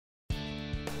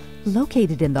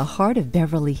Located in the heart of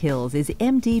Beverly Hills is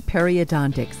MD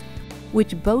Periodontics,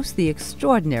 which boasts the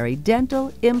extraordinary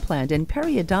dental, implant, and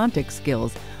periodontic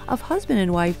skills of husband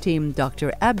and wife team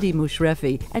Dr. Abdi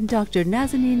Moshrefi and Dr.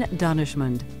 Nazanin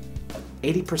Danishmand.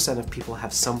 80% of people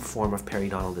have some form of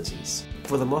periodontal disease.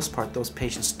 For the most part, those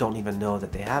patients don't even know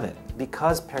that they have it.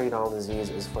 Because periodontal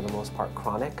disease is for the most part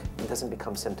chronic, it doesn't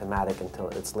become symptomatic until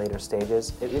its later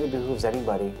stages. It really behooves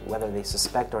anybody, whether they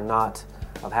suspect or not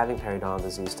of having periodontal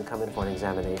disease, to come in for an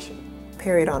examination.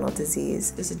 Periodontal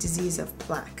disease is a disease of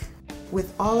plaque.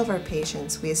 With all of our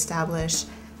patients, we establish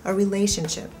a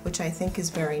relationship, which I think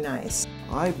is very nice.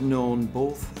 I've known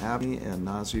both Abby and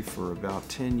Nazi for about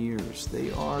 10 years.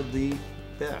 They are the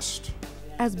best.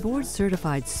 As board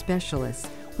certified specialists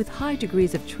with high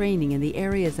degrees of training in the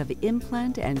areas of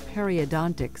implant and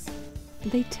periodontics,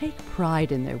 they take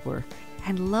pride in their work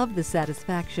and love the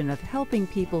satisfaction of helping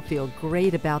people feel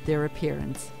great about their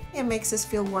appearance. It makes us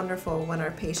feel wonderful when our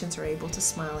patients are able to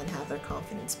smile and have their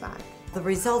confidence back. The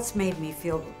results made me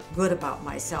feel good about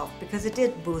myself because it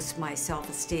did boost my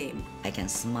self-esteem. I can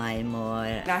smile more.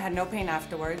 I had no pain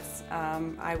afterwards.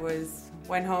 I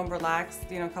went home, relaxed,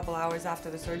 a couple hours after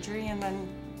the surgery, and then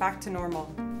back to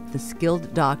normal. The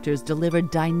skilled doctors delivered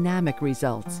dynamic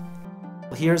results.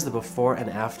 Here's the before and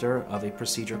after of a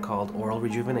procedure called oral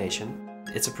rejuvenation.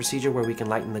 It's a procedure where we can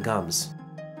lighten the gums.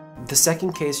 The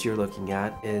second case you're looking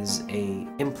at is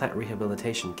an implant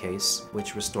rehabilitation case,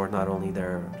 which restored not only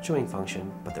their chewing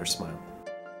function, but their smile.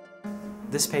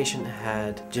 This patient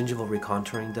had gingival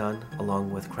recontouring done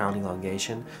along with crown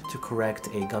elongation to correct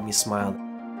a gummy smile.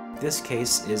 This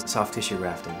case is soft tissue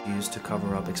grafting used to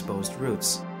cover up exposed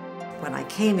roots. When I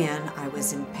came in, I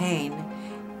was in pain,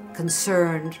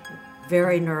 concerned,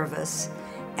 very nervous,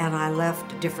 and I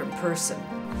left a different person.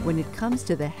 When it comes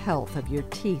to the health of your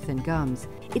teeth and gums,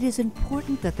 it is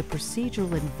important that the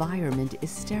procedural environment is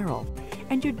sterile,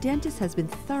 and your dentist has been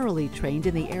thoroughly trained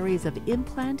in the areas of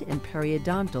implant and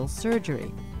periodontal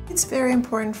surgery. It's very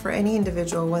important for any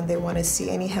individual when they want to see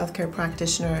any healthcare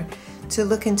practitioner to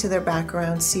look into their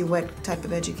background, see what type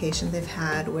of education they've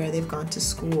had, where they've gone to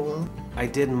school. I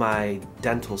did my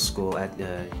dental school at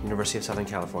the University of Southern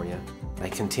California. I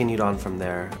continued on from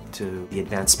there to the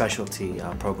advanced specialty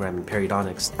program in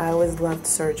periodontics. I always loved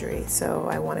surgery, so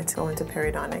I wanted to go into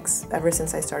periodontics ever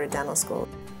since I started dental school.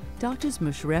 Doctors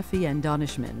Moshrefi and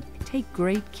Danishmand take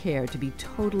great care to be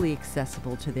totally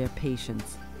accessible to their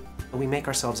patients. We make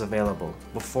ourselves available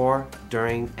before,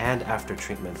 during, and after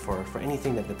treatment for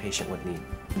anything that the patient would need.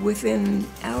 Within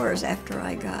hours after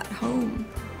I got home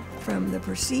from the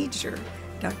procedure,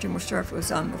 Dr. Moshrefi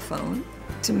was on the phone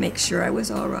to make sure I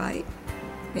was all right.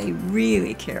 They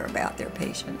really care about their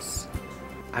patients.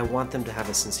 I want them to have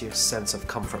a sincere sense of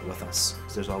comfort with us.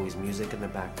 There's always music in the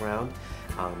background.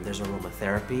 There's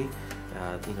aromatherapy,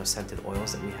 scented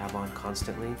oils that we have on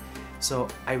constantly. So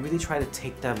I really try to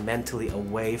take them mentally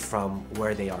away from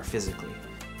where they are physically.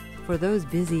 For those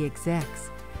busy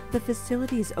execs, the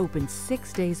facility is open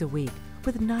 6 days a week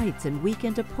with nights and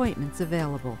weekend appointments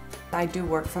available. I do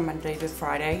work from Monday to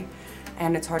Friday,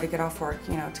 and it's hard to get off work,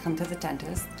 to come to the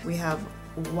dentist. We have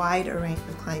a wide array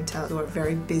of clientele who are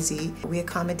very busy. We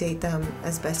accommodate them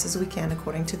as best as we can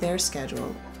according to their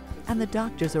schedule. And the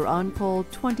doctors are on call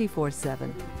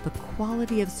 24/7. The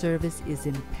quality of service is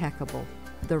impeccable.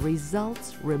 The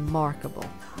results remarkable.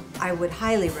 I would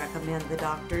highly recommend the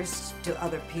doctors to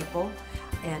other people,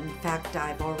 and in fact,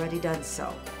 I've already done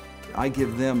so. I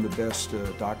give them the best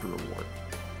doctor award.